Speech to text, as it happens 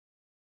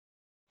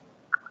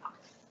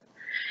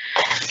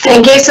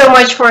Thank you so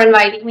much for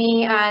inviting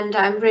me, and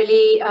I'm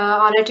really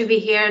honored to be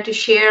here to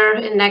share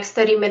in next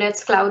 30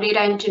 minutes cloud data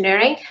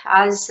engineering.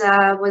 As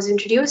was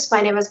introduced,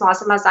 my name is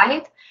Muazma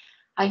Zahid.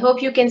 I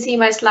hope you can see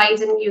my slides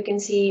and you can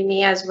see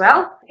me as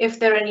well. If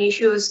there are any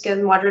issues,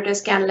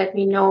 moderators can let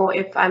me know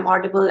if I'm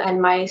audible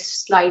and my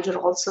slides are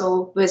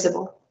also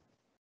visible.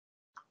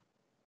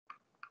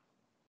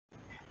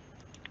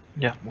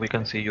 Yeah, we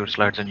can see your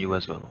slides and you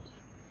as well.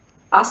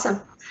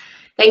 Awesome.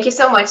 Thank you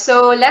so much.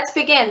 So let's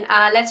begin.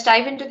 Let's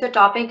dive into the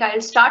topic. I'll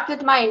start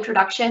with my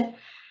introduction.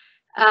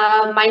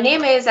 My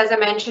name is, as I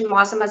mentioned,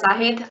 Muazma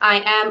Zahid.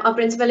 I am a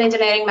principal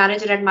engineering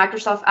manager at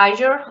Microsoft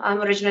Azure.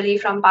 I'm originally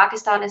from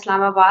Pakistan,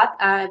 Islamabad.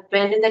 I've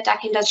been in the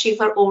tech industry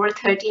for over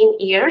 13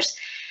 years,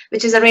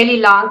 which is a really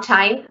long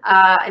time.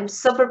 I'm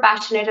super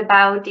passionate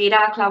about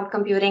data, cloud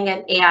computing,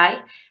 and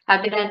AI.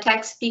 I've been a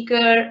tech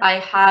speaker. I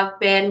have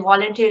been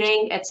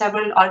volunteering at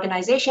several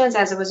organizations,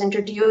 as I was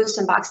introduced,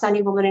 in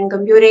Pakistani Women in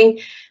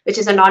Computing, which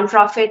is a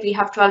nonprofit. We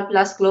have 12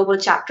 plus global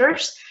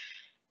chapters.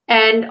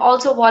 And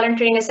also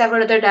volunteering at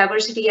several other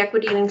diversity,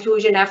 equity, and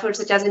inclusion efforts,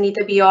 such as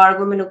Anita BR,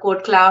 Women Who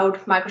Code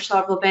Cloud,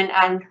 Microsoft Women,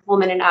 and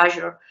Women in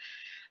Azure.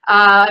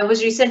 I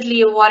was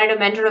recently awarded a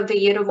Mentor of the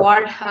Year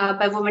award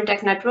by Women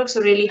Tech Network, so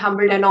really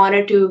humbled and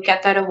honored to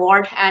get that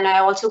award. And I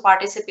also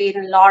participate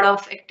in a lot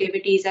of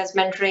activities as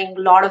mentoring a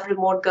lot of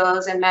remote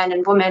girls and men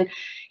and women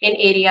in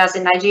areas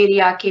in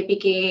Nigeria,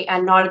 KPK,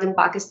 and northern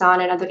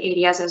Pakistan, and other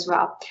areas as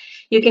well.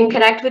 You can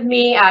connect with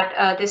me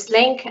at this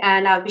link,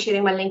 and I'll be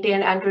sharing my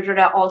LinkedIn and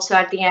Twitter also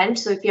at the end.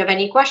 So if you have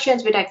any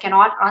questions which I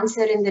cannot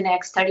answer in the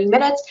next 30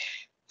 minutes,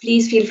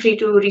 please feel free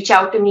to reach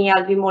out to me.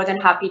 I'll be more than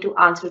happy to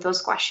answer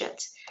those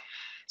questions.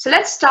 So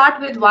let's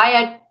start with why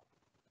I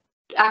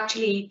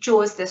actually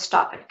chose this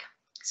topic.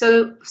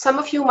 So some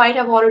of you might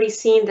have already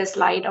seen this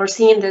slide or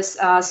seen this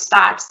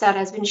stats that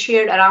has been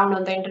shared around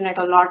on the internet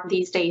a lot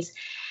these days.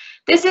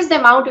 This is the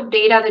amount of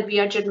data that we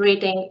are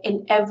generating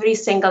in every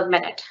single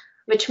minute,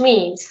 which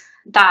means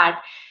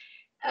that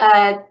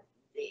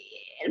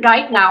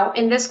right now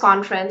in this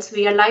conference,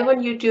 we are live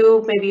on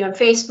YouTube, maybe on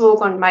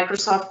Facebook, on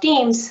Microsoft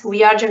Teams,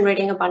 we are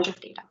generating a bunch of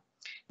data.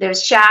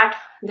 There's chat,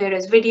 there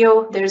is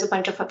video, there's a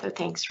bunch of other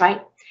things,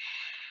 right?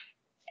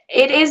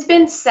 It has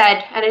been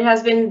said, and it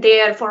has been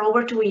there for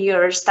over 2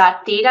 years,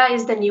 that data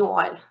is the new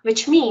oil,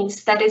 which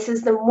means that this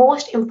is the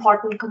most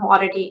important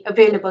commodity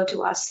available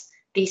to us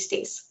these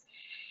days.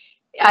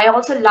 I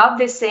also love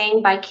this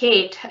saying by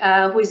Kate,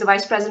 who is the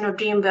vice president of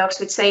DreamWorks,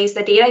 which says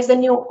that data is the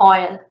new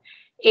oil,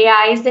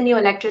 AI is the new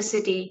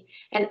electricity,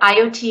 and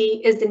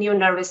IoT is the new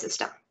nervous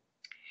system.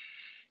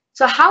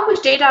 So how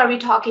much data are we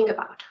talking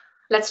about?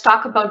 Let's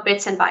talk about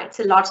bits and bytes.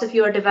 So lots of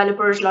you are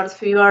developers, lots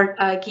of you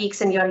are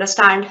geeks, and you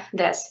understand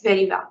this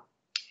very well.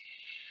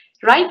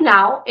 Right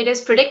now, it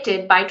is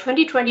predicted by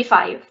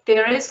 2025,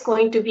 there is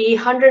going to be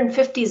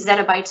 150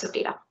 zettabytes of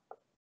data.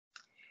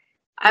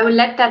 I will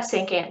let that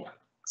sink in.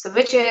 So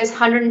which is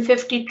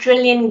 150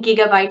 trillion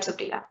gigabytes of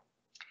data.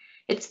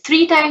 It's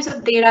 3 times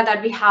of data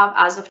that we have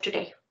as of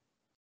today.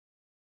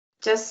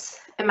 Just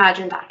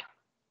imagine that.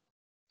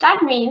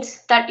 That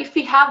means that if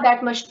we have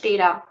that much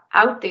data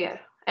out there,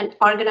 and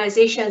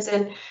organizations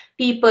and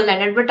people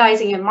and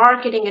advertising and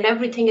marketing and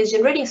everything is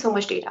generating so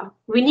much data,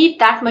 we need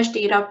that much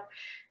data,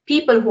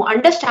 people who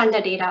understand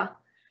the data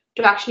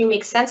to actually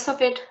make sense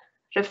of it,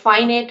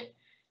 refine it,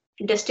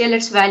 distill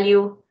its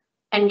value,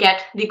 and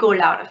get the gold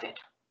out of it.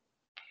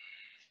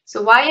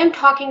 So why I'm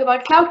talking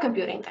about cloud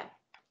computing then?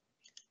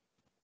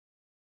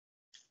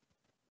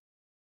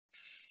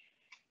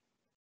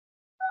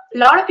 A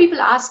lot of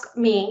people ask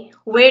me,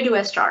 where do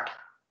I start?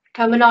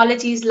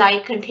 Terminologies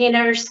like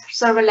containers,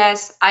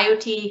 serverless,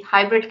 IoT,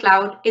 hybrid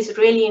cloud is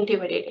really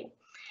intimidating.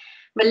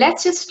 But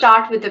let's just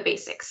start with the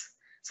basics.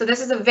 So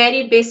this is a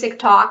very basic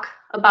talk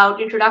about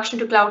introduction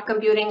to cloud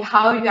computing,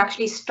 how you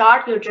actually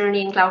start your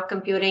journey in cloud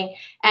computing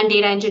and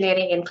data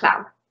engineering in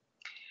cloud.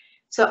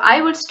 So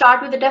I would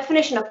start with the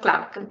definition of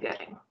cloud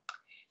computing.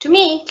 To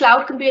me,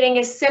 cloud computing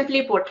is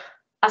simply put,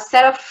 a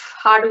set of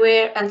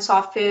hardware and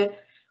software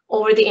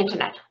over the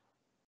internet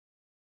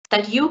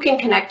that you can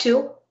connect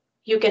to,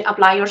 you can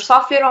apply your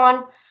software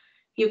on,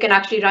 you can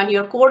actually run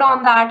your code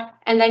on that,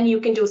 and then you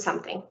can do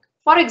something.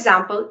 For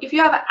example, if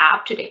you have an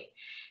app today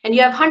and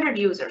you have 100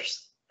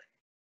 users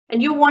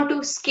and you want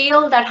to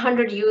scale that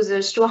 100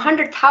 users to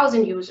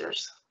 100,000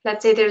 users,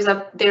 let's say there's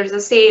a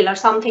sale or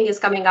something is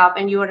coming up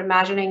and you are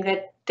imagining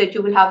that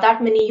you will have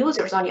that many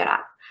users on your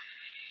app.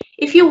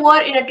 If you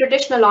were in a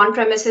traditional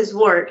on-premises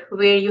world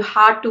where you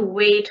had to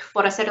wait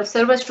for a set of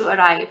servers to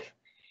arrive,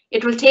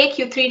 it will take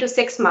you 3 to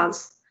 6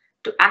 months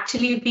to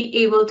actually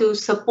be able to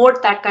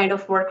support that kind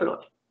of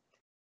workload,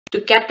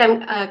 to get them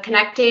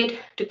connected,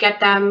 to get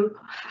them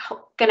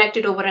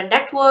connected over a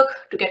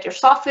network, to get your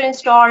software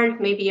installed,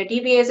 maybe a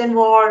DBA is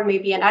involved,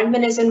 maybe an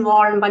admin is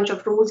involved, a bunch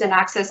of rules and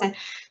access and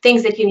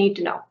things that you need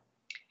to know.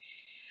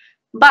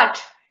 But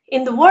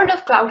in the world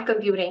of cloud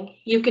computing,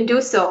 you can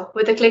do so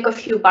with a click of a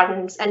few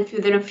buttons, and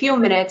within a few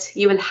minutes,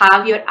 you will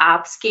have your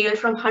app scaled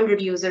from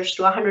 100 users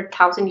to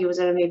 100,000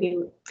 users, maybe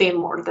way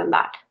more than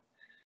that.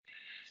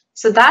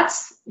 So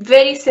that's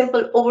very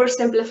simple,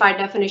 oversimplified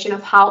definition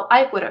of how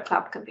I put a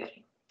cloud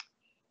computing.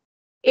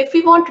 If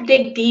we want to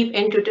dig deep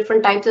into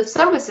different types of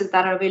services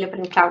that are available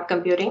in cloud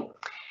computing,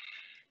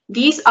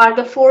 these are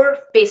the 4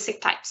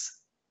 basic types.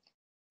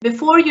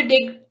 Before you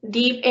dig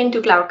deep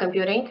into cloud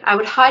computing, I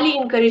would highly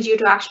encourage you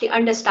to actually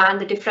understand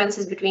the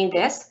differences between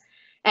this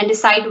and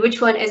decide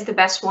which one is the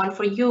best one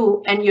for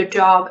you and your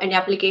job and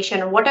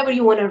application or whatever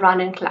you want to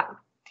run in cloud.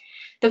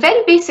 The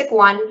very basic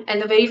one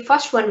and the very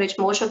first one, which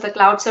most of the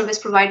cloud service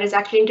providers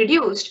actually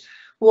introduced,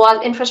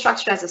 was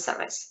infrastructure as a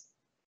service,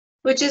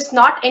 which is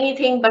not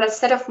anything but a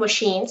set of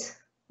machines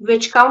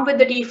which come with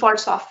the default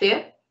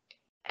software.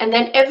 And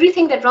then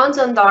everything that runs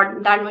on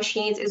that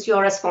machines is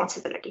your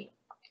responsibility.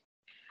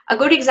 A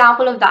good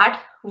example of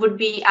that would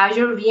be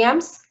Azure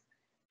VMs,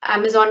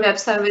 Amazon Web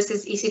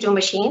Services EC2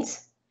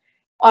 machines,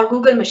 or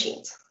Google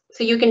machines.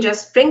 So you can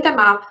just bring them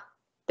up.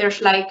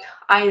 There's like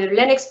either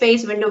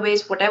Linux-based,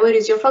 Windows-based, whatever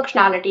is your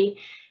functionality.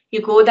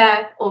 You go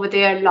there, over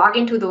there, log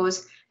into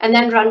those, and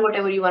then run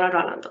whatever you want to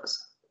run on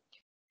those.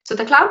 So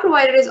the cloud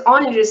provider is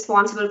only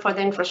responsible for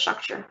the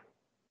infrastructure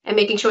and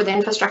making sure the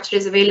infrastructure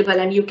is available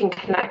and you can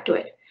connect to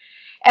it.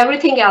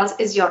 Everything else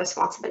is your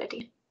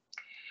responsibility.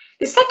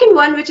 The second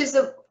one, which is,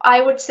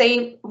 I would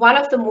say, one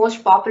of the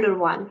most popular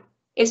one,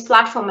 is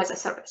platform as a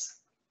service,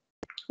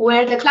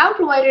 where the cloud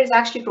provider is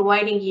actually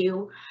providing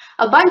you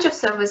a bunch of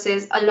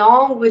services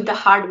along with the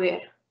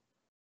hardware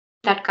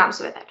that comes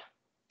with it.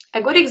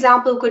 A good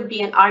example could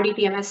be an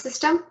RDBMS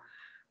system,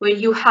 where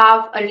you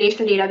have a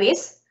relational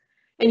database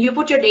and you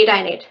put your data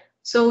in it.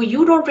 So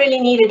you don't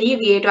really need a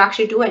DBA to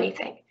actually do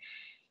anything.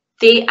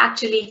 They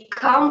actually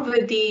come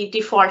with the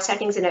default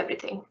settings and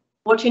everything.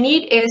 What you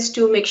need is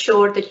to make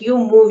sure that you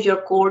move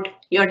your code,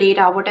 your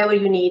data, whatever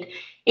you need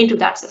into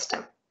that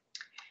system.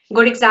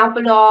 Good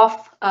example of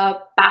a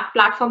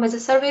platform as a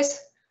service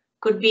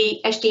could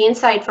be HT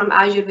Insight from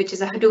Azure, which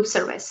is a Hadoop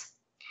service.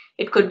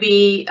 It could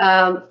be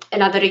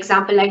another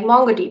example like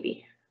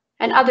MongoDB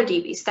and other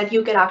DBs that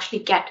you can actually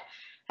get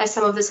as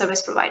some of the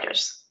service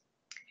providers.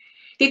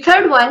 The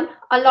third one,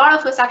 a lot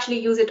of us actually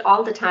use it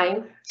all the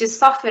time, is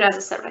software as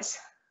a service.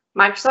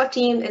 Microsoft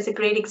Teams is a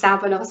great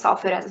example of a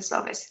software as a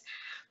service,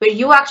 where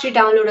you actually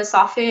download a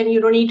software and you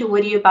don't need to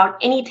worry about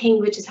anything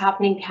which is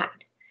happening behind.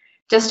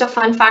 Just a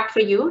fun fact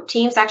for you,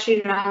 Teams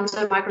actually runs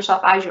on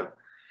Microsoft Azure.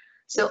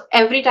 So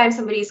every time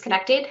somebody is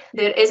connected,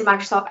 there is a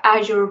Microsoft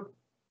Azure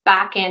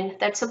backend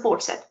that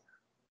supports it.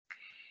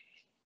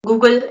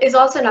 Google is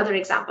also another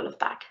example of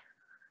that.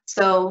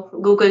 So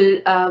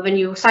Google, when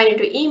you sign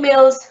into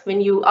emails,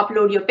 when you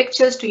upload your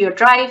pictures to your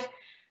drive,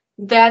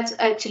 that's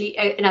actually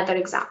another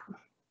example.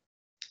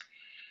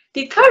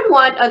 The third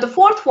one, the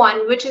fourth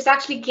one, which is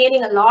actually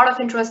gaining a lot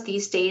of interest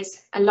these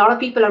days, and a lot of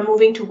people are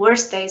moving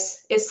towards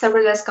this, is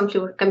serverless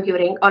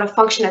computing or a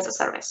function as a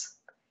service.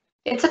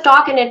 It's a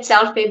talk in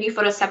itself, maybe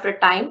for a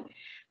separate time,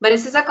 but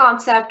this is a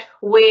concept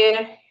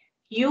where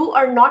you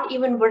are not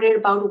even worried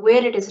about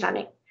where it is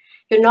running.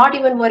 You're not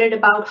even worried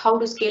about how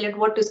to scale it,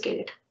 what to scale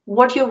it.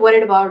 What you're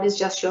worried about is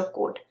just your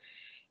code.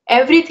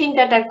 Everything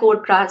that that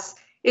code does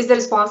is the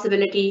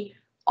responsibility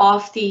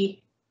of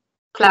the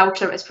cloud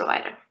service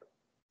provider.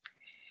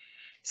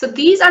 So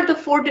these are the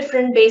 4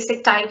 different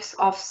basic types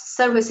of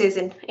services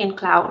in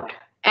cloud.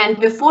 And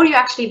before you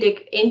actually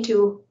dig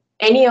into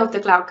any of the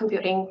cloud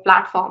computing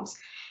platforms,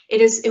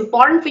 it is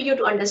important for you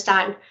to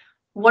understand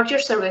what your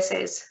service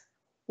is,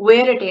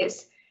 where it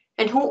is,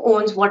 and who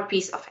owns what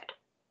piece of it.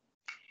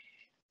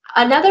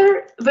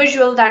 Another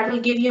visual that will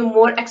give you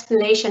more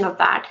explanation of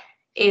that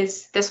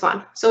is this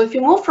one. So if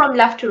you move from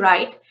left to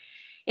right,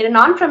 in an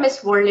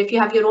on-premise world, if you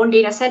have your own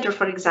data center,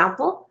 for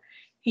example,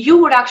 you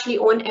would actually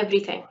own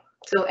everything.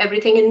 So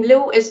everything in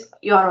blue is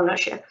your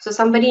ownership. So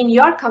somebody in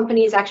your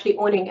company is actually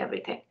owning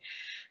everything.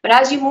 But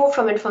as you move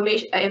from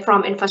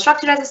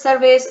infrastructure as a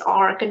service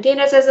or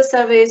containers as a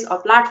service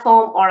or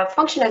platform or a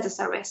function as a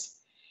service,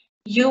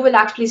 you will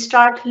actually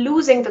start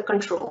losing the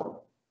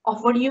control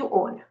of what you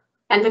own.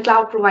 And the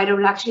cloud provider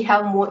will actually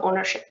have more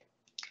ownership.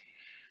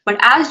 But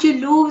as you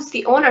lose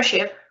the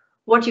ownership,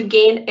 what you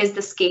gain is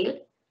the scale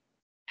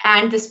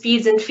and the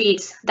speeds and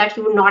feeds that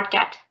you will not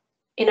get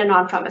in an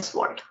on-premise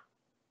world.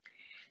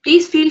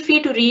 Please feel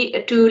free to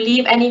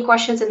leave any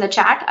questions in the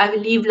chat. I will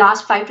leave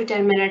last 5 to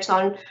 10 minutes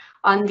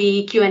on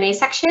the Q&A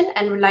section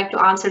and would like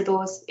to answer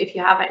those if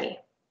you have any.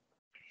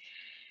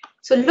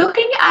 So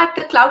looking at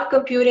the cloud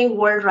computing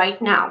world right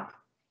now,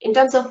 in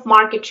terms of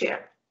market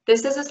share,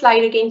 this is a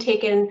slide again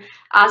taken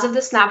as of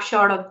the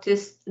snapshot of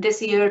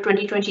this year,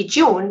 2020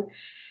 June,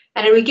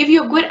 and it will give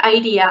you a good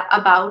idea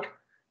about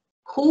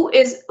who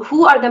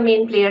are the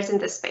main players in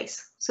this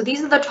space. So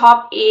these are the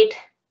top 8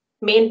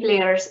 main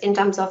players in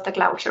terms of the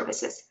cloud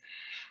services.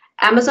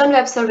 Amazon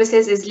Web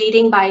Services is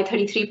leading by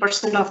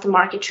 33% of the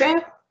market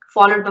share,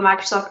 followed by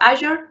Microsoft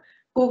Azure,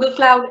 Google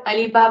Cloud,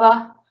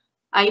 Alibaba,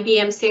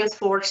 IBM,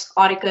 Salesforce,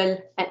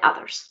 Oracle, and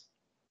others.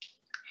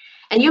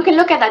 And you can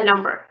look at that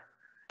number.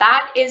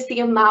 That is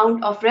the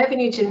amount of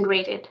revenue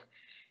generated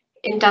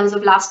in terms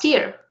of last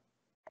year,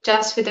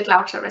 just with the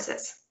cloud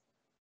services.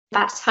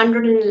 That's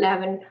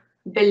 $111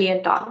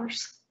 billion.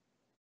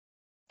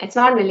 It's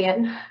not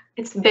million,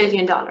 it's $1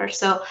 billion.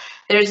 So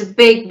there's a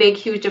big,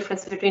 huge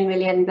difference between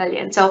million and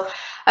billion. So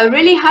I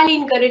really highly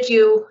encourage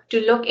you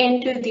to look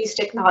into these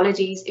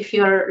technologies. If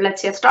you're,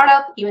 let's say, a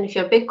startup, even if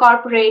you're a big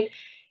corporate,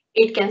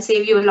 it can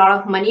save you a lot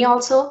of money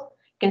also,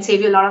 can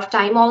save you a lot of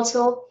time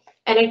also,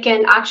 and it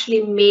can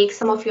actually make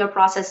some of your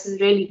processes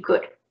really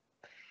good.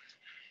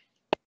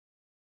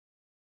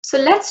 So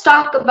let's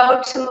talk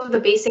about some of the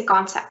basic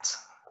concepts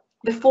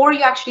before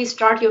you actually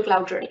start your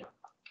cloud journey.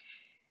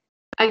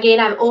 Again,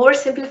 I'm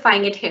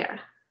oversimplifying it here,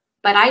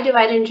 but I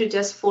divide it into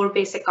just 4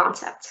 basic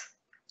concepts.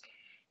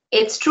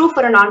 It's true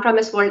for an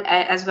on-premise world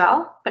as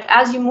well, but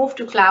as you move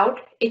to cloud,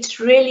 it's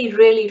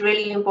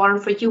really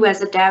important for you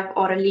as a dev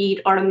or a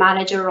lead or a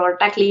manager or a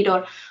tech lead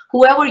or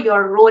whoever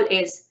your role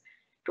is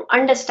to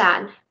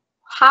understand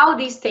how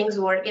these things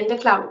work in the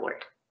cloud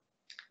world.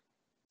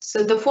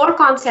 So the 4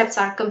 concepts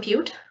are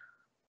compute,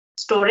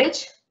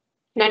 storage,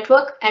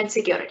 network, and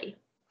security.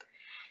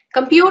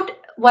 Compute,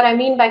 what I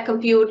mean by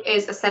compute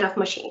is a set of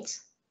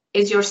machines,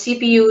 is your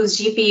CPUs,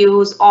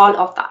 GPUs, all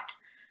of that.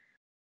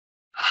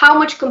 How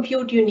much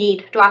compute you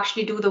need to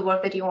actually do the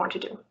work that you want to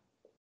do.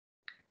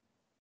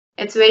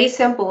 It's very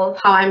simple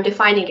how I'm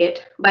defining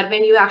it, but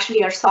when you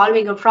actually are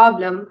solving a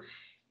problem,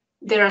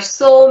 there are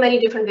so many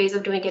different ways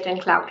of doing it in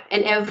cloud,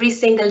 and every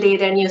single day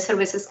there are new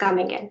services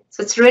coming in.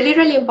 So it's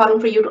really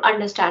important for you to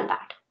understand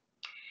that.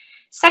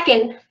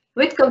 Second,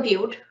 with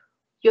compute,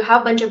 you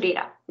have a bunch of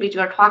data. We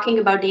were talking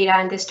about data,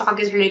 and this talk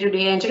is related to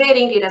data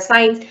engineering, data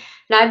science, and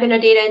I've been a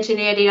data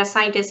engineer, data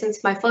scientist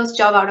since my first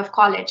job out of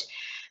college.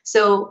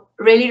 So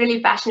really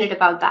passionate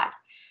about that.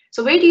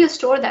 So where do you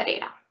store that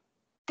data?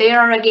 There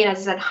are, again, as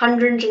I said,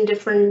 hundreds and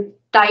different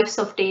types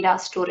of data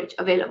storage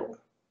available.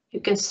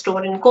 You can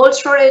store in cold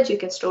storage, you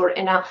can store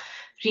in a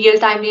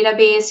real-time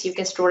database, you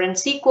can store in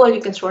SQL,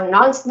 you can store in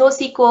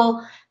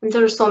NoSQL, and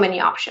there are so many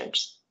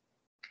options.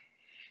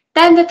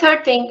 Then the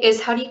third thing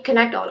is, how do you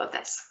connect all of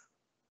this?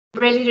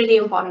 Really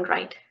important,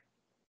 right?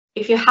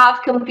 If you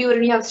have compute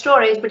and you have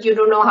storage, but you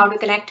don't know how to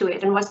connect to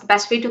it and what's the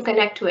best way to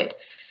connect to it,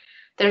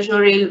 there's no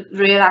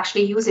real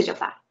actually usage of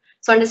that.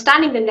 So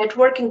understanding the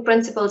networking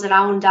principles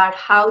around that,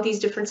 how these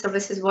different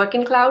services work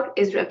in cloud,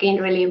 is again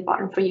really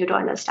important for you to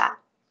understand.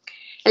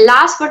 And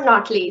last but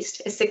not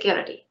least is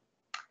security.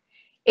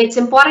 It's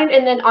important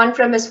in an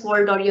on-premise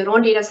world or your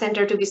own data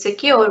center to be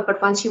secure,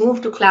 but once you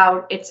move to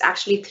cloud, it's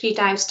actually 3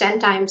 times, 10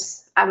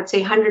 times, I would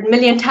say 100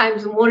 million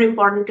times more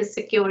important to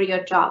secure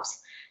your jobs,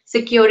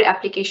 secure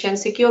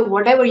applications, secure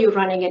whatever you're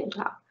running in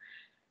cloud.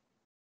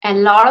 And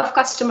a lot of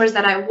customers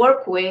that I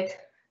work with,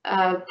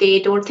 they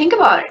don't think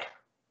about it.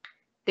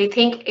 They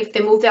think if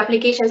they move the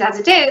applications as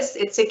it is,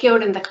 it's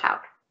secured in the cloud.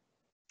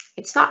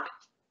 It's not.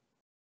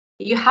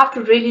 You have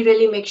to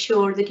really make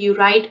sure that you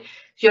write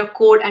your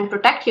code and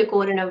protect your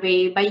code in a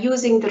way by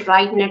using the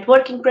right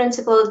networking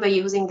principles, by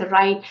using the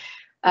right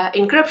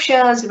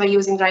encryptions, by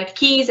using the right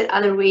keys and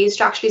other ways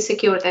to actually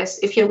secure this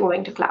if you're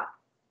moving to cloud.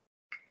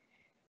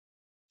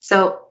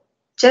 So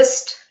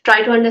just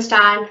try to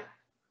understand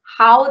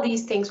how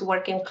these things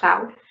work in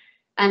cloud.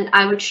 And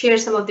I would share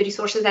some of the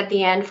resources at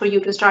the end for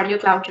you to start your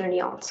cloud journey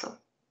also.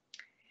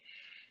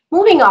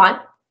 Moving on,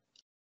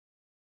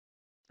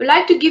 we'd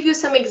like to give you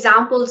some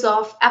examples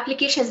of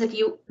applications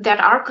that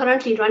are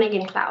currently running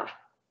in cloud.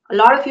 A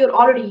lot of you are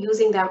already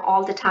using them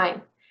all the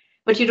time,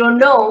 but you don't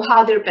know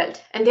how they're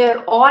built. And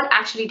they're all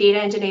actually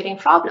data engineering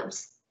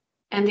problems.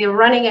 And they're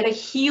running at a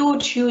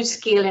huge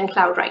scale in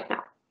cloud right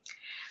now.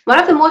 One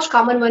of the most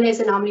common one is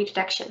anomaly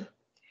detection.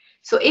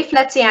 So if,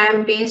 let's say, I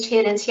am based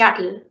here in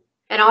Seattle,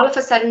 and all of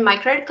a sudden my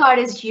credit card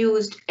is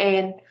used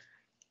in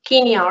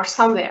Kenya or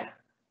somewhere,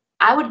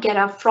 I would get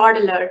a fraud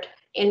alert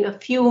in a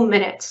few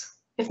minutes,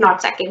 if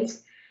not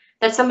seconds,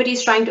 that somebody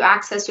is trying to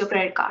access your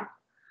credit card.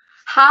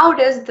 How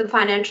does the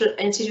financial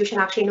institution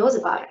actually knows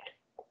about it?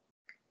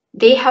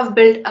 They have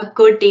built a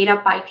good data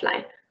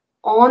pipeline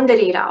on the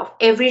data of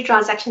every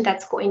transaction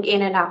that's going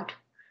in and out.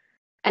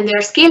 And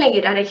they're scaling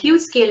it at a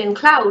huge scale in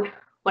cloud,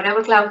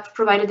 whatever cloud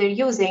provider they're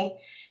using,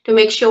 to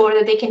make sure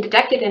that they can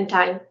detect it in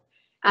time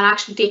and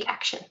actually take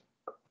action.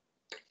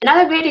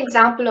 Another great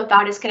example of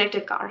that is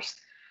connected cars.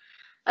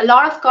 A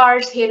lot of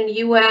cars here in the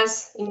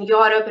US, in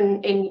Europe,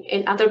 and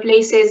in other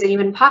places, and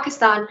even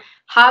Pakistan,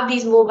 have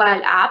these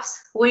mobile apps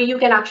where you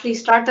can actually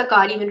start the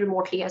car even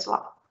remotely as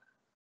well.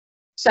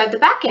 So at the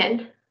back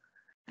end,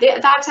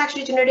 that's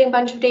actually generating a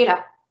bunch of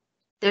data.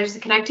 There's the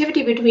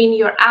connectivity between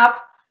your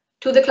app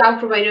to the cloud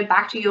provider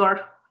back to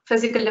your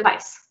physical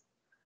device,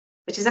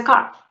 which is a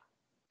car.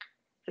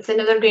 It's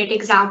another great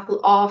example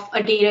of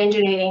a data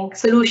engineering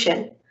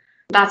solution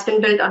that's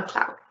been built on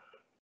cloud.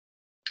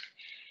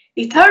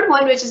 The third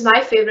one, which is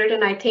my favorite,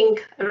 and I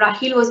think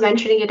Rahil was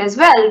mentioning it as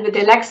well, with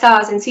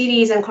Alexas and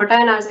Siris and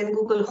Cortanas and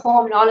Google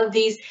Home and all of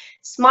these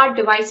smart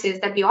devices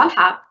that we all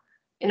have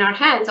in our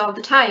hands all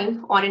the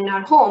time or in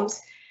our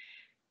homes,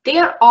 they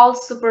are all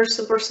super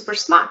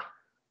smart.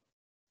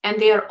 And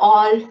they are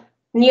all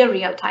near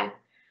real time.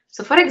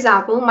 So for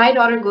example, my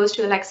daughter goes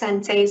to Alexa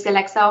and says,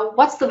 Alexa,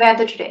 what's the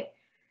weather today?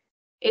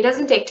 It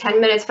doesn't take 10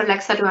 minutes for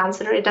Alexa to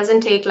answer. It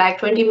doesn't take like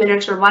 20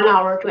 minutes or 1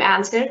 hour to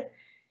answer.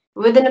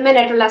 Within a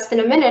minute or less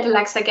than a minute,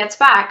 Alexa gets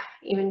back,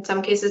 even in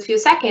some cases, a few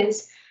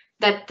seconds,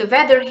 that the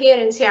weather here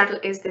in Seattle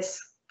is this.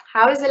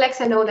 How does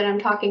Alexa know that I'm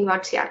talking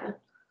about Seattle?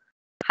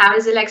 How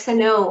does Alexa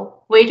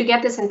know where to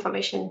get this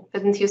information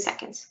within a few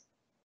seconds?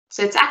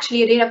 So it's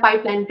actually a data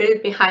pipeline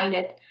built behind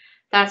it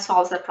that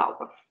solves that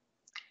problem.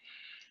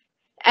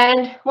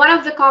 And one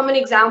of the common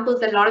examples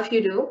that a lot of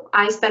you do,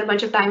 I spent a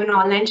bunch of time in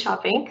online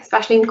shopping,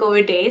 especially in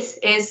COVID days,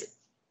 is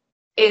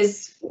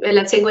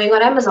let's say going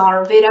on Amazon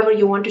or wherever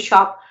you want to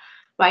shop,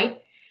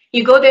 right?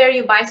 You go there,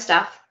 you buy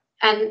stuff,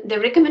 and the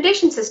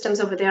recommendation systems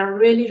over there are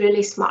really,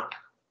 really smart.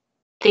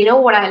 They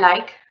know what I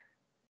like.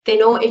 They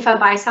know if I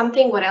buy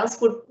something, what else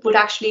would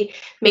actually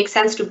make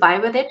sense to buy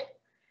with it.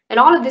 And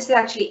all of this is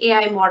actually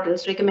AI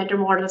models, recommender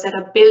models that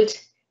are built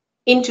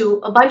into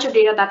a bunch of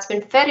data that's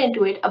been fed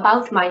into it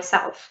about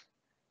myself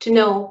to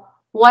know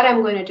what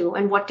I'm going to do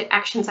and what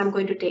actions I'm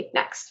going to take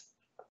next.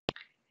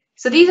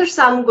 So these are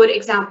some good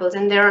examples,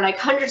 and there are like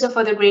hundreds of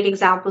other great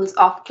examples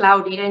of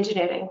cloud data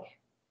engineering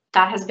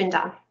that has been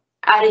done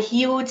at a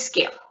huge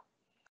scale.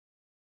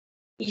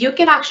 You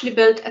can actually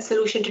build a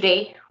solution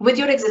today with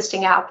your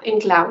existing app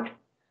in cloud,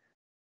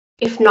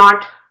 if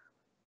not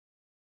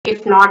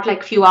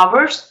like few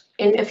hours,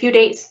 in a few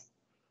days.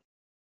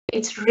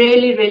 It's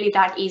really, really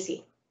that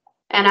easy.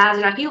 And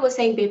as Raheel was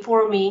saying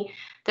before me,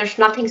 there's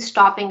nothing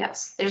stopping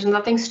us. There's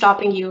nothing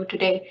stopping you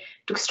today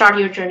to start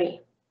your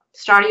journey.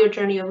 Start your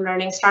journey of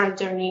learning, start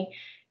a journey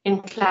in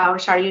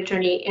cloud, start your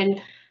journey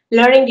in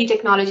learning the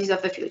technologies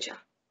of the future.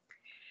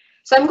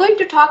 So I'm going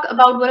to talk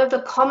about one of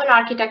the common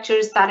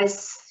architectures that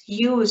is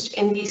used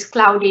in these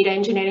cloud data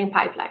engineering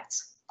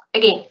pipelines.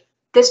 Again,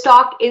 this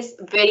talk is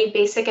very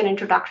basic and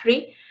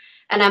introductory,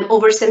 and I'm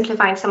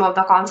oversimplifying some of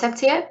the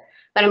concepts here,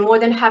 but I'm more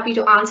than happy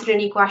to answer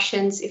any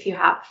questions if you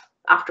have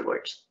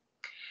afterwards.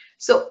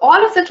 So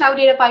all of the cloud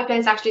data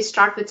pipelines actually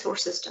start with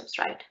source systems,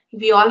 right?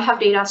 We all have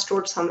data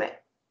stored somewhere.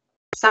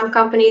 Some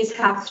companies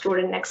have stored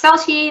in an Excel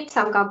sheet,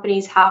 some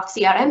companies have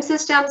CRM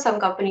systems, some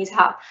companies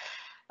have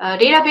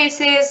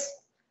databases,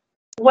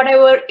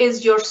 whatever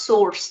is your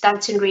source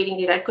that's generating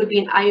data. It could be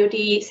an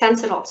IoT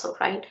sensor also,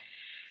 right?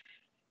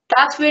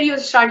 That's where you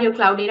start your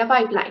cloud data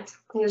pipelines.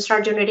 You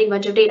start generating a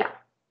bunch of data.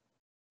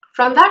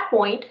 From that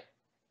point,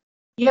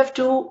 you have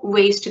two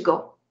ways to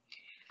go.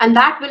 And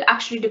that will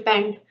actually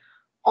depend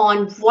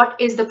on what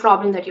is the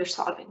problem that you're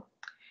solving.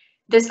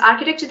 This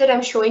architecture that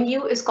I'm showing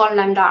you is called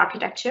Lambda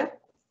architecture,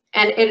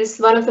 and it is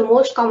one of the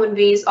most common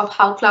ways of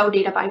how cloud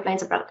data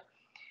pipelines are built.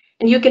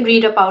 And you can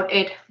read about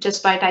it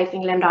just by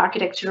typing Lambda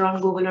architecture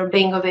on Google or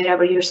Bing or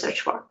wherever you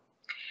search for.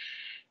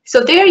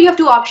 So there you have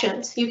two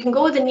options. You can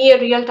go the near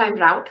real-time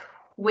route,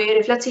 where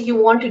if let's say you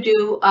want to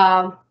do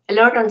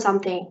alert on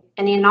something,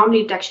 any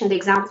anomaly detection, the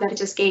example that I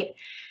just gave,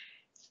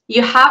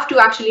 you have to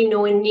actually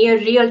know in near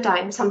real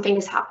time something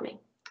is happening.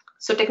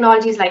 So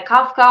technologies like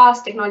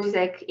Kafka, technologies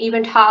like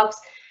Event Hubs,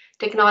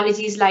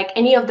 technologies like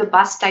any of the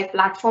bus type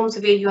platforms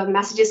where you have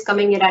messages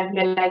coming in at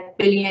like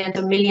billions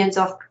or millions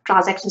of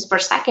transactions per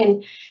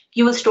second,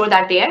 you will store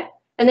that there.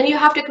 And then you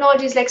have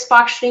technologies like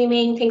Spark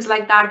Streaming, things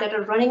like that, that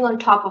are running on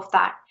top of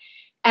that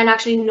and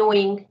actually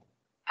knowing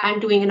and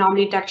doing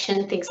anomaly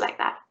detection, things like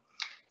that.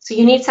 So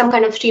you need some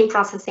kind of stream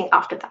processing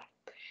after that.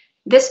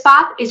 This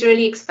path is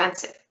really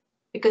expensive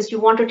because you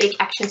want to take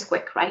actions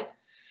quick, right?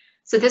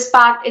 So this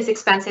path is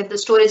expensive, the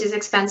storage is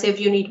expensive,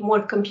 you need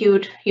more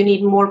compute, you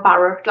need more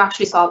power to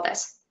actually solve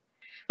this.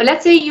 But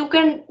let's say you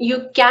can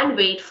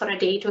wait for a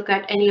day to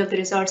get any of the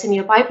results in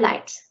your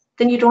pipelines,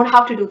 then you don't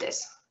have to do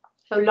this.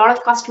 So a lot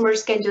of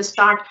customers can just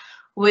start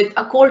with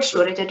a cold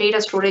storage, a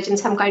data storage in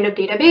some kind of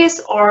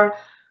database, or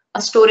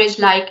a storage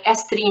like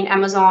S3 in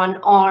Amazon,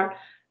 or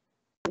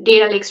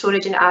data lake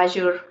storage in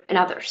Azure and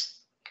others.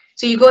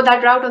 So you go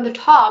that route on the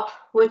top,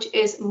 which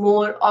is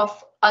more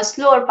of a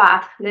slower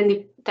path than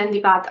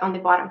the path on the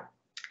bottom.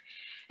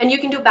 And you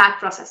can do batch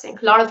processing.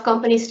 A lot of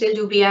companies still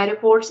do BI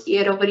reports,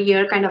 year over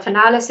year kind of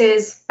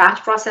analysis,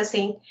 batch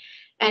processing,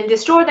 and they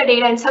store the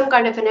data in some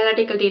kind of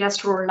analytical data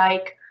store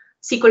like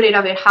SQL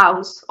Data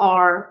Warehouse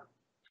or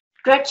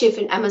Redshift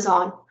in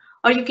Amazon,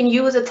 or you can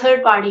use a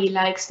third party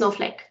like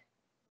Snowflake.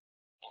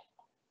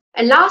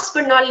 And last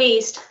but not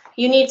least,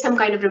 you need some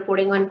kind of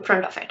reporting on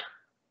front of it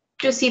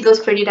to see those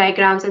pretty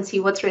diagrams and see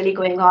what's really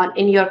going on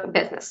in your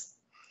business.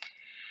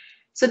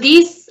 So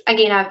these,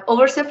 again, I've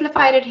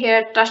oversimplified it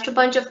here, touched a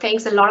bunch of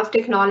things, a lot of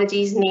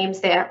technologies, names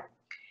there.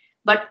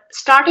 But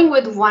starting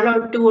with one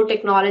or two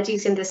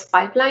technologies in this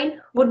pipeline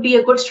would be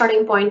a good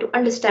starting point to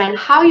understand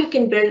how you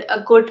can build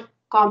a good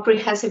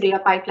comprehensive data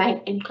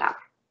pipeline in cloud.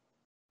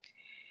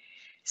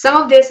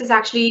 Some of this is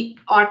actually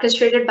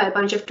orchestrated by a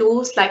bunch of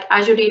tools like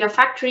Azure Data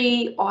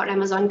Factory or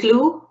Amazon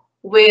Glue,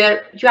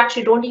 where you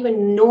actually don't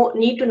even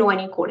need to know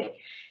any coding.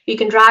 You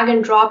can drag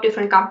and drop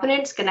different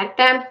components, connect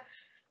them,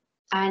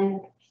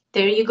 and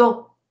there you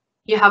go.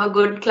 You have a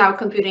good cloud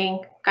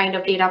computing kind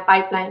of data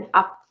pipeline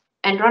up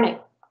and running.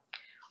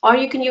 Or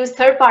you can use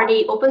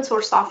third-party open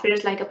source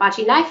softwares like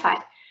Apache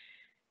NiFi,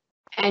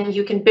 and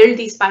you can build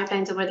these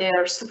pipelines over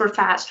there super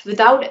fast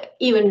without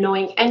even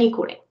knowing any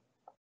coding.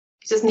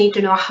 You just need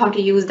to know how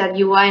to use that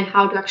UI and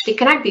how to actually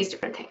connect these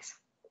different things.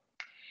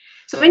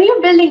 So when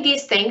you're building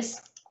these things,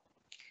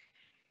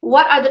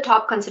 what are the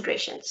top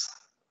considerations?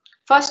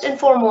 First and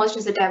foremost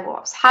is the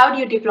DevOps. How do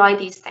you deploy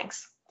these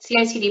things?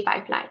 CI/CD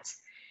pipelines.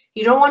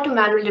 You don't want to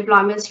manual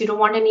deployments. You don't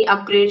want any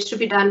upgrades to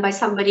be done by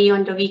somebody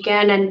on the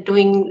weekend and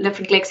doing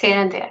little clicks here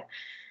and there.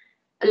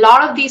 A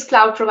lot of these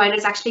cloud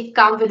providers actually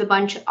come with a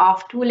bunch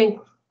of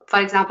tooling.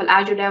 For example,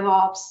 Azure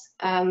DevOps,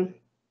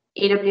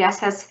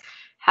 AWS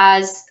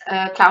has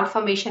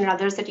CloudFormation and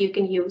others that you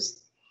can use.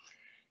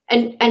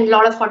 And a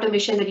lot of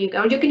automation that you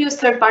can use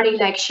third party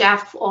like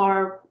Chef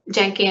or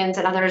Jenkins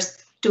and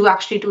others to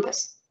actually do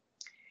this.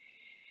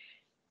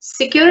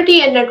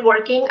 Security and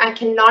networking, I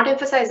cannot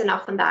emphasize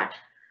enough on that.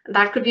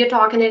 That could be a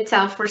talk in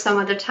itself for some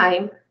other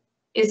time.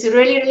 It's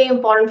really, really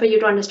important for you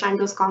to understand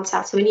those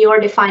concepts. When you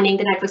are defining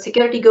the network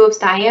security groups,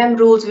 the IAM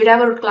rules,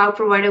 whatever cloud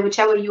provider,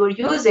 whichever you are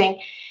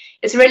using,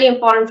 it's really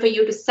important for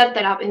you to set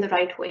that up in the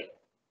right way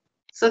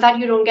so that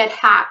you don't get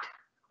hacked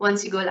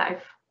once you go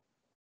live.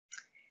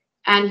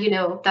 And you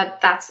know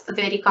that's a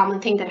very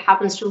common thing that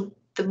happens to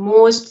the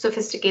most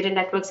sophisticated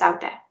networks out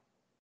there.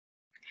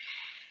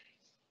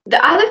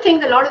 The other thing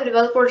that a lot of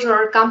developers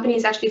or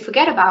companies actually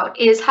forget about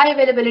is high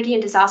availability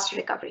and disaster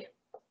recovery.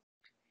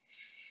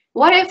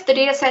 What if the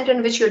data center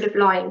in which you're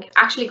deploying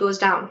actually goes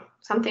down?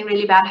 Something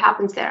really bad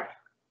happens there.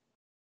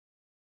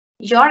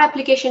 Your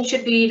application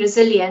should be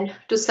resilient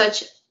to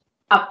such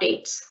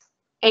updates,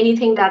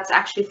 anything that's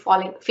actually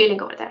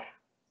failing over there.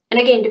 And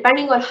again,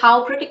 depending on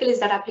how critical is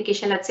that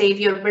application, let's say if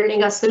you're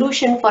building a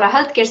solution for a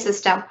healthcare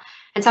system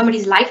and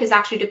somebody's life is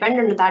actually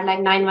dependent on that,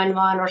 like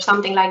 911 or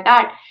something like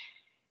that,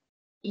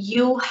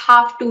 you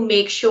have to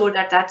make sure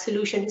that that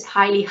solution is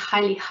highly,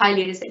 highly,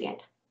 highly resilient.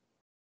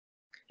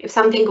 If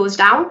something goes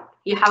down,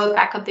 you have a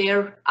backup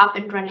there up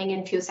and running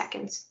in a few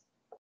seconds.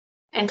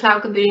 And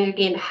cloud computing,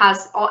 again,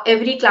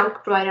 every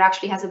cloud provider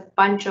actually has a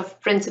bunch of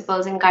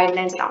principles and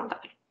guidelines around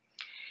that.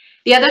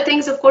 The other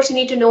things, of course, you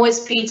need to know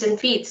is speeds and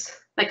feeds,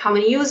 like how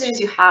many users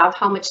you have,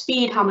 how much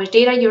speed, how much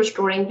data you're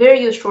storing, where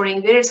you're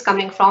storing, where it's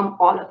coming from,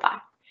 all of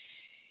that.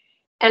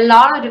 And a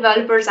lot of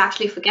developers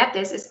actually forget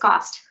this is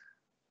cost.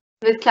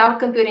 With cloud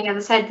computing, as I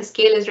said, the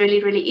scale is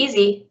really, really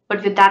easy.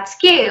 But with that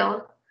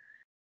scale,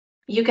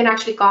 you can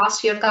actually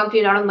cost your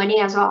company a lot of money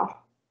as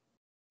well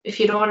if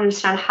you don't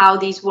understand how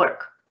these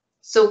work.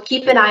 So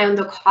keep an eye on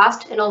the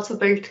cost and also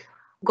build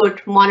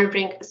good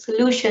monitoring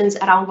solutions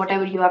around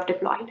whatever you have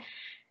deployed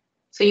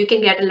so you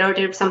can get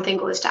alerted if something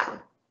goes down.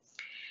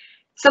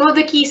 Some of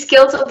the key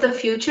skills of the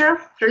future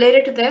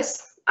related to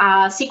this,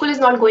 SQL is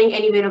not going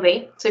anywhere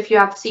away. So if you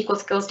have SQL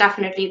skills,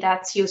 definitely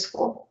that's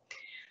useful.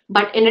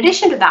 But in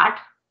addition to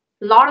that,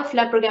 a lot of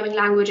web programming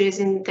languages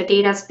in the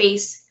data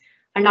space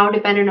are now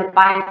dependent on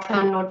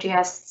Python,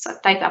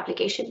 Node.js type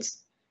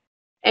applications.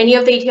 Any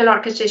of the ETL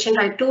orchestration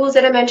type tools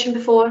that I mentioned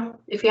before,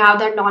 if you have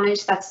that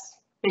knowledge, that's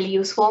really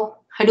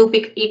useful.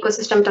 Hadoop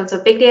ecosystem in terms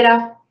of big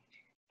data.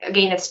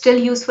 Again, it's still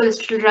useful,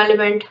 it's still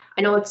relevant.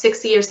 I know it's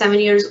 6 years, 7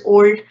 years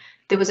old.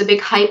 There was a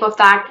big hype of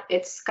that.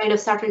 It's kind of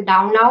settled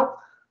down now,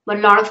 but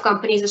a lot of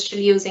companies are still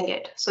using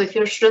it. So if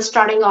you're just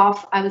starting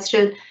off, I would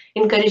still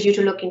encourage you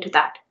to look into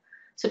that.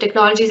 So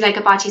technologies like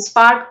Apache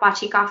Spark,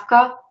 Apache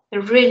Kafka,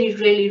 they're really,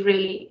 really,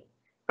 really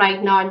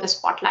right now in the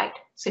spotlight.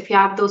 So if you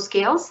have those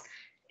skills,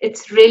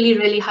 it's really,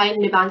 really high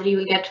in demand. You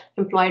will get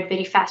employed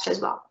very fast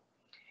as well.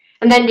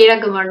 And then data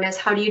governance,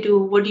 what do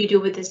you do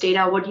with this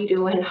data? What do you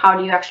do and how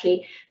do you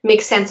actually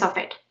make sense of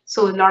it?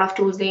 So a lot of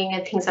tooling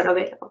and things are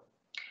available.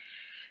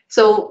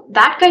 So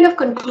that kind of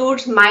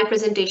concludes my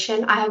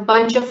presentation. I have a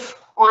bunch of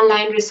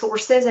online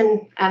resources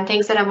and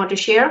things that I want to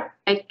share.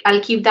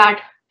 I'll keep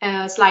that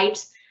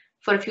slides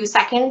for a few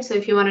seconds. So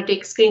if you want to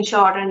take a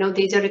screenshot, I know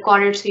these are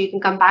recorded so you can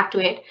come back to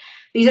it.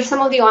 These are some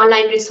of the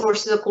online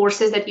resources or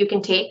courses that you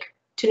can take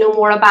to know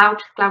more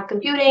about cloud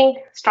computing,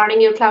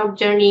 starting your cloud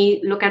journey.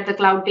 Look at the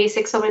cloud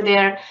basics over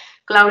there.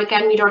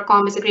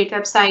 Cloudacademy.com is a great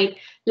website.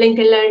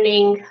 LinkedIn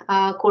Learning,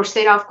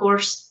 Coursera, of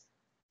course.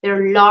 There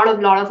are a lot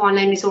of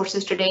online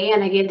resources today.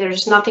 And again,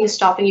 there's nothing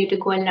stopping you to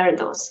go and learn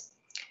those.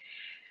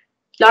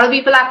 A lot of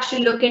people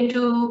actually look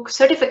into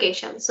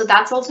certifications. So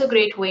that's also a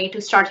great way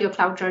to start your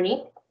cloud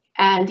journey.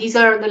 And these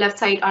are on the left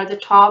side are the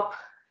top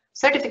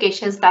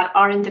certifications that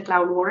are in the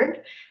cloud world.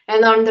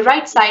 And on the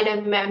right side, I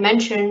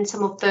mentioned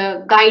some of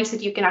the guides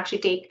that you can actually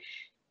take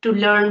to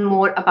learn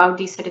more about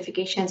these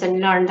certifications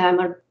and learn them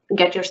or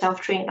get yourself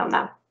trained on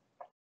them.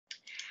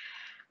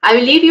 I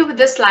will leave you with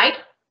this slide,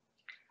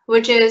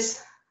 which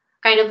is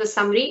kind of the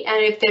summary.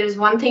 And if there is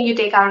one thing you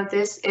take out of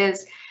this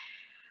is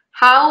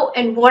how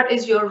and what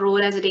is your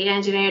role as a data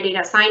engineer,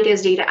 data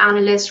scientist, data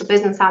analyst, or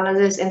business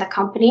analyst in the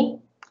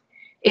company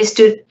is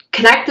to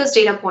connect those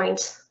data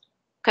points,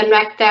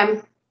 connect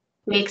them,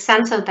 make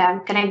sense of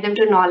them, connect them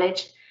to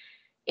knowledge,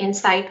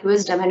 insight,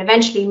 wisdom, and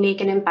eventually make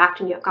an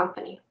impact in your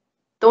company.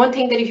 Don't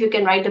think that if you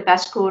can write the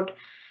best code,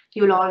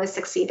 you will always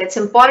succeed. It's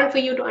important for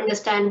you to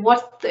understand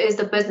what is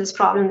the business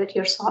problem that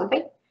you're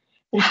solving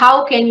and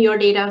how can your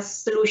data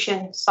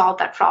solution solve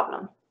that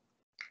problem.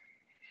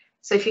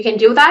 So if you can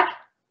do that,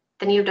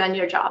 then you've done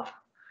your job.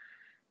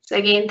 So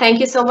again, thank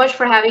you so much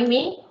for having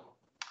me.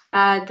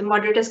 The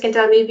moderators can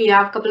tell me if you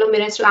have a couple of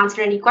minutes to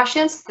answer any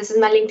questions. This is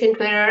my LinkedIn,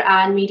 Twitter,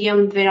 and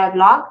Medium where I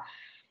blog.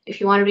 If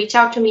you want to reach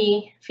out to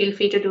me, feel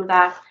free to do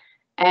that,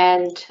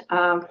 and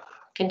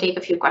can take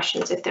a few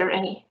questions if there are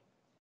any.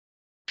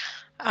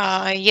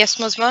 Yes,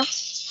 Muazma,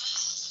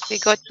 we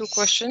got 2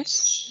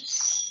 questions.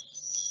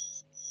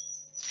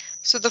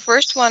 So the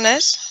first one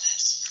is,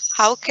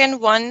 how can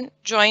one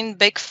join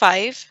Big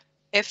 5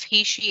 if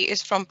he/she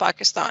is from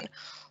Pakistan?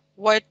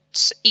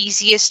 What's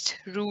easiest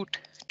route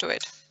to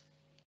it?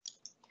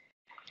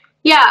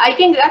 Yeah, I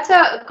think that's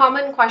a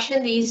common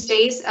question these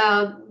days.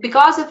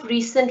 Because of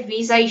recent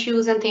visa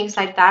issues and things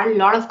like that, a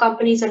lot of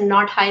companies are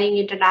not hiring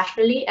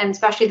internationally, and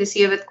especially this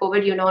year with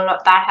COVID,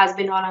 that has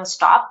been on a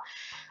stop.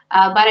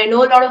 But I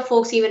know a lot of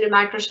folks, even in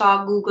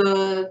Microsoft,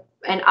 Google,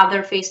 and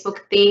other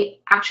Facebook, they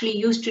actually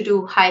used to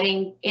do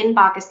hiring in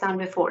Pakistan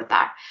before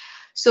that.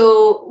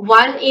 So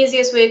one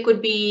easiest way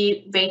could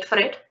be wait for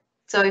it.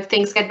 So if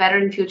things get better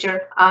in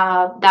future,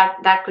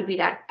 that could be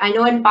that. I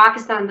know in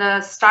Pakistan,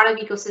 the startup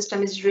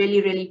ecosystem is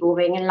really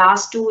booming. In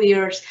last 2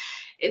 years,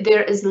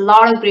 there is a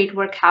lot of great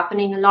work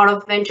happening. A lot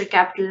of venture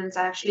capitalists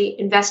are actually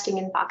investing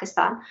in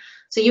Pakistan.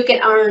 So you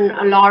can earn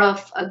a lot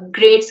of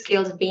great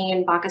skills being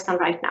in Pakistan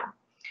right now.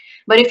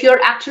 But if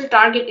your actual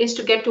target is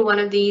to get to one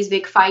of these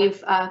big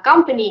 5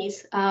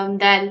 companies,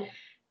 then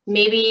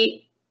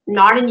maybe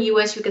not in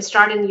US, you can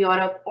start in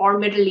Europe or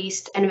Middle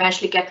East and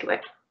eventually get to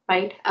it,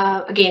 right?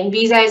 Again,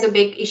 visa is a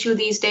big issue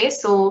these days.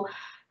 So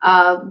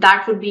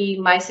that would be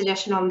my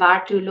suggestion on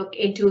that, to look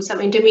into some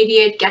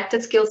intermediate, get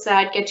the skill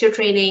set, get your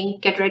training,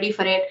 get ready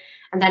for it,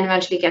 and then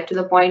eventually get to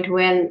the point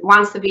when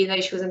once the visa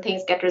issues and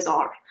things get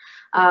resolved.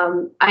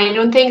 I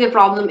don't think the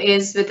problem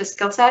is with the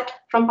skill set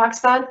from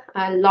Pakistan.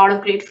 A lot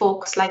of great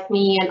folks like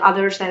me and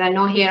others that I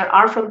know here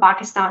are from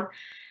Pakistan,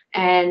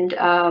 and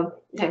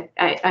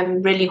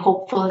I'm really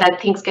hopeful that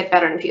things get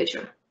better in the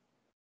future.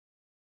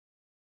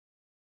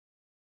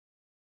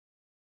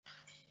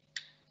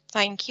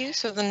 Thank you.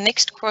 So the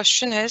next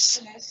question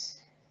is,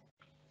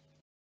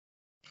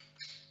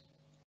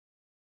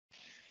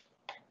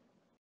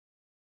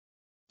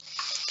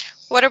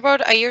 what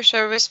about IaaS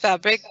Service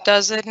Fabric?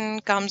 Does it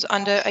comes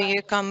under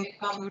IaaS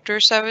Computer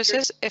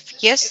Services?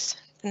 If yes,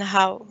 then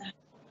how?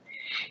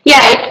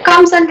 Yeah, it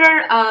comes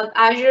under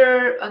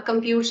Azure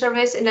Compute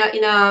Service in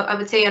a I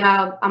would say an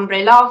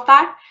umbrella of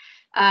that.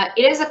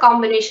 It is a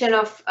combination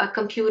of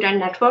compute and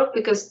network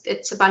because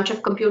it's a bunch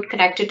of compute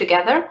connected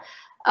together.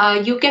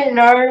 You can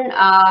learn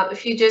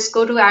if you just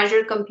go to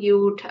Azure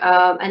Compute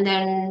and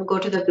then go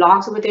to the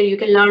blogs over there, you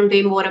can learn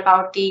way more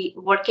about the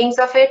workings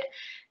of it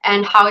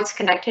and how it's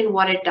connected,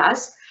 what it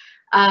does.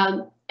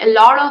 A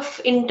lot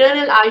of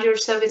internal Azure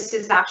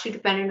services actually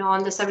dependent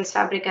on the service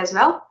fabric as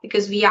well,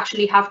 because we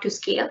actually have to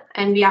scale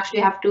and we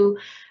actually have to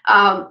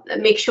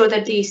make sure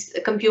that these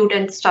compute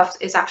and stuff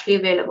is actually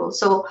available.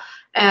 So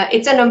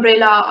it's an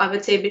umbrella, I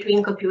would say,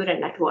 between compute and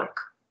network.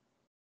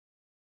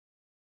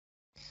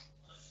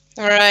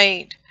 All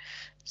right.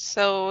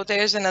 So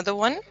there's another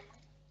one.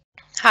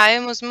 Hi,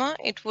 Muazma.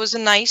 It was a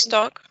nice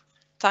talk.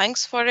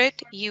 Thanks for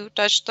it. You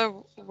touched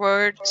the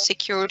word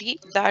security,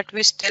 that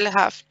we still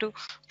have to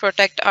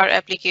protect our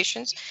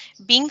applications.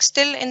 Being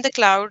still in the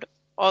cloud,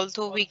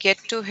 although we get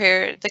to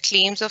hear the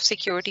claims of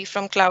security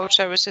from cloud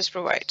services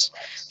provides.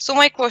 So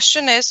my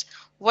question is,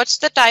 what's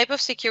the type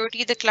of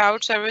security the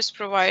cloud service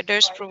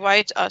providers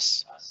provide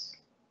us?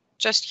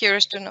 Just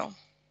curious to know.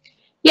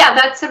 Yeah,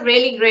 that's a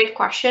really great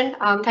question.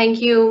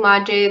 Thank you,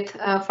 Majid,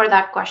 for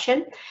that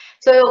question.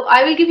 So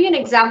I will give you an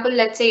example,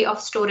 let's say,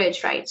 of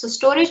storage, right? So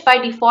storage by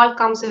default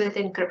comes with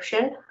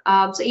encryption.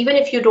 So even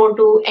if you don't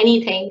do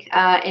anything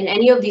in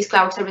any of these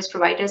cloud service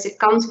providers, it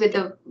comes with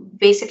a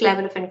basic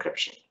level of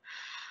encryption.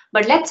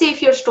 But let's say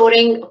if you're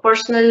storing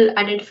personal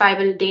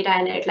identifiable data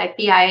in it, like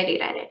PII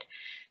data in it,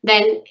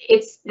 then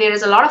there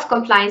is a lot of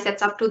compliance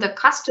that's up to the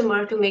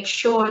customer to make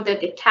sure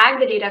that they tag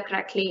the data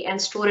correctly and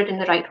store it in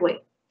the right way.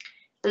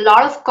 A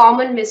lot of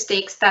common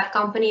mistakes that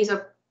companies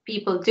or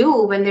people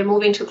do when they're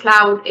moving to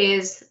cloud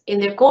is in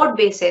their code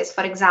bases.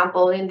 For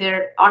example, in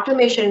their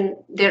automation,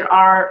 there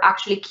are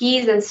actually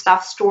keys and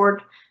stuff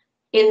stored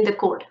in the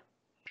code.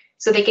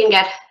 So they can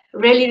get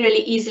really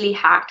easily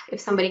hacked if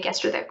somebody gets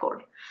to their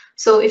code.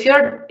 So if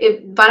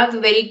one of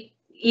the very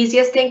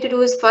easiest thing to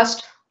do is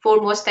first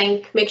foremost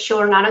thing, make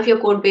sure none of your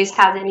code base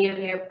has any of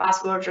your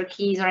passwords or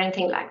keys or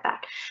anything like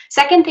that.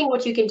 Second thing,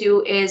 what you can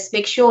do is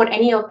make sure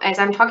as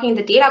I'm talking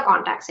the data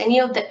context, any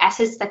of the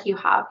assets that you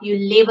have, you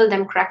label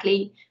them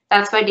correctly.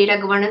 That's why data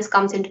governance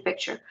comes into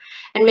picture.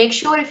 And make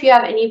sure if you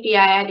have any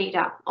PII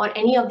data or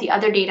any of the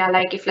other data,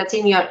 like if let's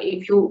say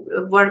if you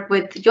work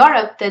with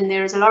Europe, then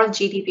there's a lot of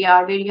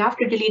GDPR where you have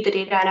to delete the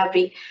data in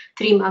every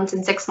 3 months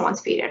and 6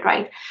 months period,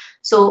 right?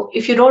 So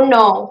if you don't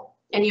know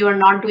and you are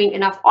not doing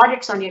enough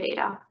audits on your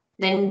data,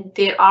 then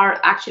there are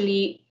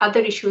actually other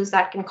issues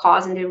that can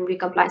cause, and there will be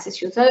compliance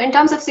issues. So in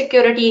terms of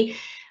security,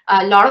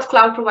 a lot of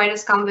cloud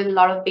providers come with a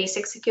lot of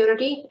basic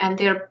security and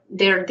they're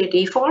the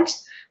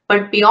defaults.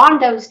 But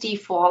beyond those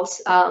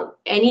defaults,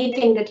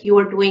 anything that you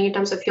are doing in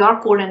terms of your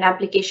code and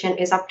application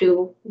is up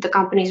to the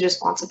company's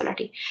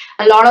responsibility.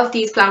 A lot of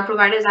these cloud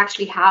providers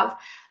actually have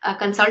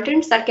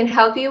consultants that can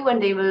help you,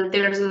 and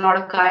there's a lot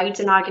of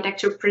guides and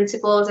architecture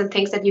principles and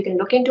things that you can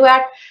look into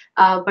at.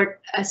 But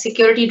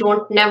security,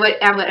 don't never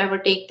ever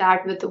take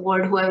that with the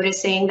word whoever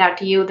is saying that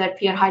to you that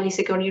we are highly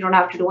secure, you don't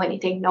have to do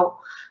anything. No,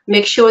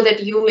 make sure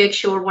that you make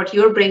sure what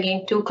you're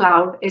bringing to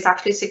cloud is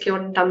actually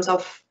secure in terms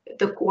of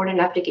the code and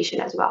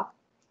application as well,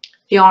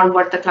 beyond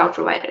what the cloud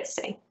provider is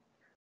saying.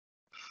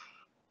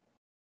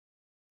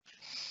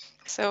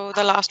 So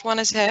the last one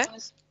is here.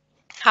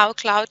 How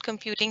cloud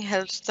computing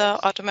helps the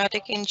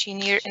automatic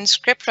engineer in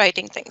script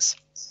writing things.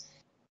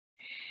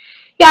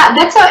 Yeah,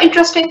 that's an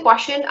interesting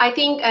question. I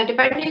think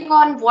depending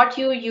on what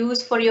you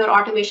use for your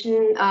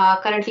automation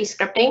currently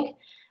scripting,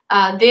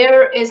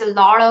 there is a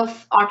lot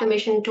of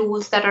automation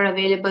tools that are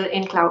available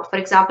in cloud. For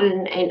example,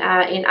 in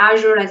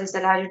Azure, as I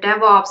said, Azure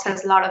DevOps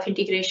has a lot of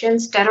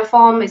integrations.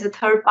 Terraform is a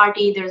third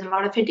party. There's a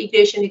lot of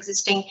integration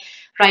existing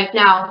right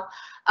now.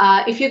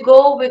 If you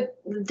go with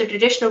the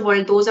traditional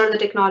world, those are the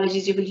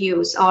technologies you will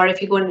use. Or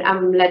if you go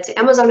in, let's say,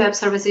 Amazon Web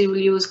Services, you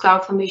will use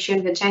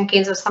CloudFormation with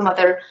Jenkins or some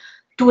other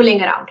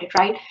tooling around it,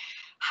 right?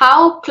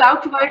 How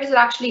cloud providers are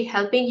actually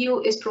helping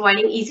you is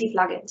providing easy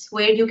plugins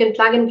where you can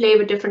plug and play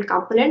with different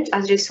components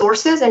as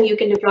resources, and you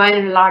can deploy it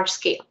in a large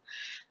scale.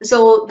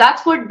 So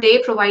that's what they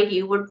provide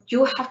you. What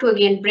you have to,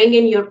 again, bring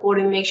in your code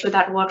and make sure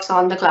that works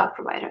on the cloud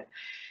provider.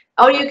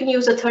 Or you can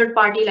use a third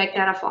party like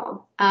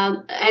Terraform.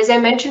 As I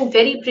mentioned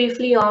very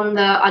briefly on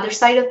the other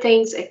side of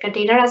things, a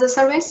container as a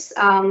service,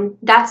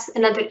 that's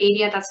another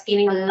area that's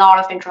gaining a lot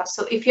of interest.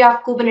 So if you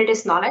have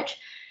Kubernetes knowledge,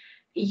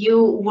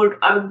 you would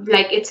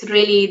it's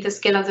really the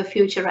skill of the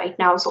future right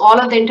now. So all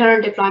of the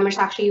internal deployments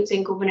actually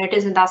using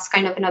Kubernetes, and that's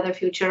kind of another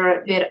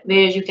future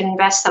where you can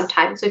invest some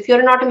time. So if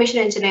you're an automation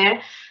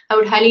engineer, I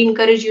would highly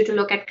encourage you to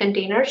look at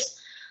containers.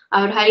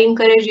 I would highly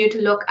encourage you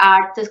to look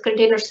at the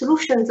container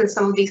solutions that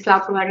some of these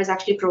cloud providers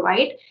actually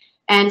provide.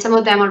 And some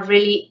of them are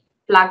really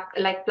plug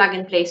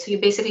and play. So you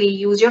basically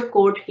use your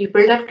code, you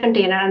build that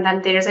container, and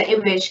then there's an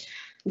image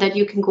that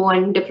you can go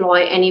and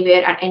deploy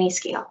anywhere at any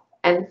scale.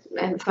 And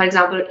for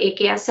example,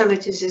 AKS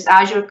service, which is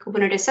Azure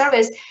Kubernetes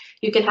service,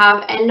 you can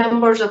have n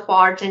numbers of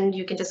pods, and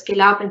you can just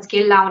scale up and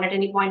scale down at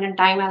any point in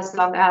time as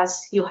long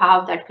as you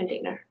have that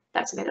container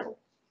that's available.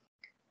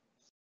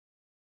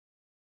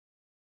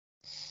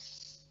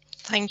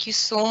 Thank you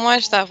so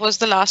much. That was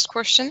the last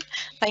question.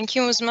 Thank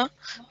you, Muazma,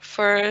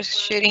 for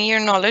sharing your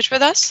knowledge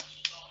with us.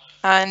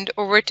 And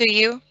over to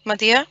you,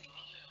 Madhya.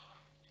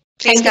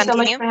 Please Thank you continue. so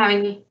much for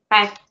having me.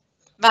 Bye.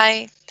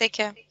 Bye. Take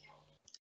care.